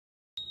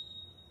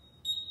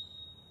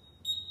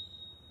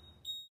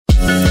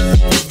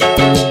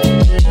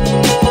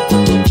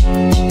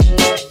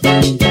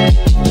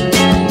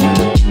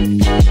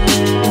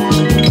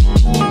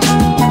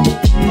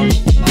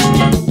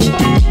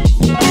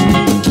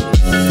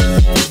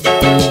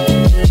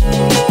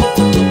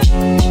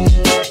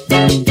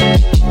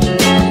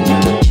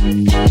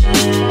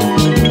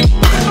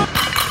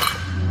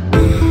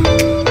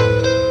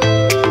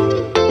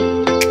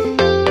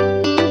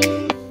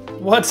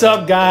What's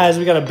up, guys?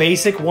 We got a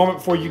basic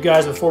warm-up for you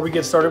guys before we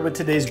get started with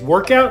today's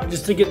workout,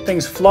 just to get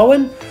things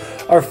flowing.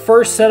 Our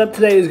first setup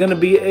today is going to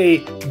be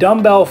a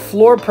dumbbell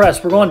floor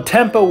press. We're going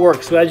tempo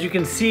work. So as you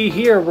can see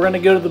here, we're going to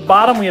go to the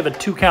bottom. We have a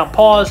 2-count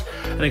pause,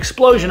 an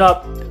explosion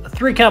up, a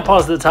 3-count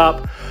pause at the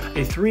top,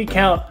 a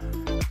 3-count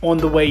on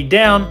the way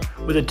down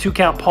with a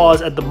 2-count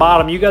pause at the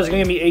bottom. You guys are gonna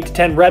give me 8 to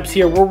 10 reps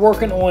here. We're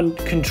working on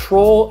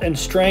control and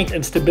strength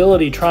and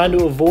stability, trying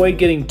to avoid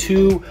getting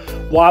too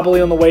wobbly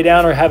on the way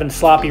down or having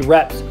sloppy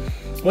reps.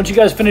 Once you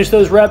guys finish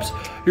those reps,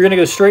 you're gonna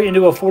go straight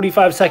into a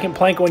 45-second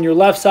plank on your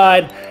left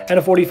side and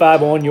a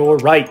 45 on your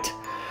right.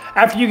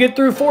 After you get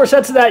through 4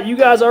 sets of that, you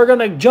guys are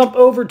gonna jump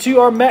over to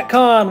our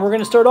Metcon. We're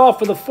gonna start off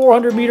with a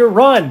 400-meter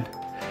run.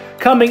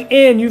 Coming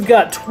in, you've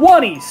got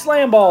 20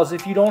 slam balls.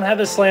 If you don't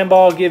have a slam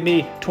ball, give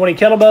me 20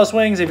 kettlebell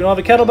swings. If you don't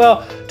have a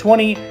kettlebell,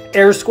 20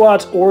 air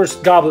squats or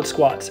goblet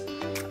squats.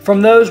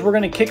 From those, we're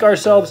gonna kick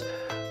ourselves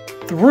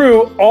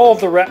through all of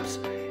the reps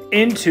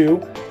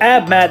into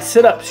ab mat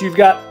sit-ups. You've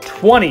got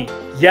 20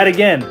 yet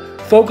again.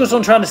 Focus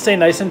on trying to stay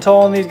nice and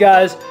tall on these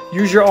guys.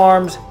 Use your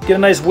arms, get a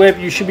nice whip.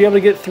 You should be able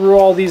to get through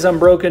all these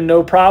unbroken,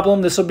 no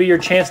problem. This will be your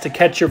chance to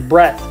catch your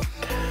breath.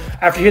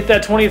 After you hit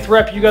that 20th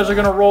rep, you guys are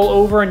gonna roll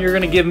over and you're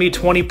gonna give me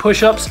 20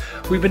 push-ups.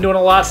 We've been doing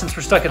a lot since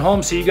we're stuck at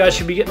home, so you guys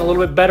should be getting a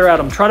little bit better at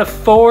them. Try to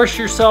force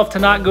yourself to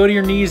not go to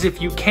your knees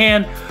if you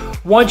can.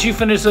 Once you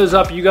finish those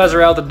up, you guys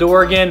are out the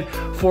door again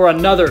for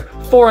another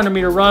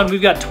 400-meter run.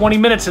 We've got 20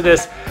 minutes of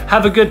this.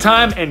 Have a good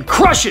time and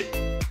crush it.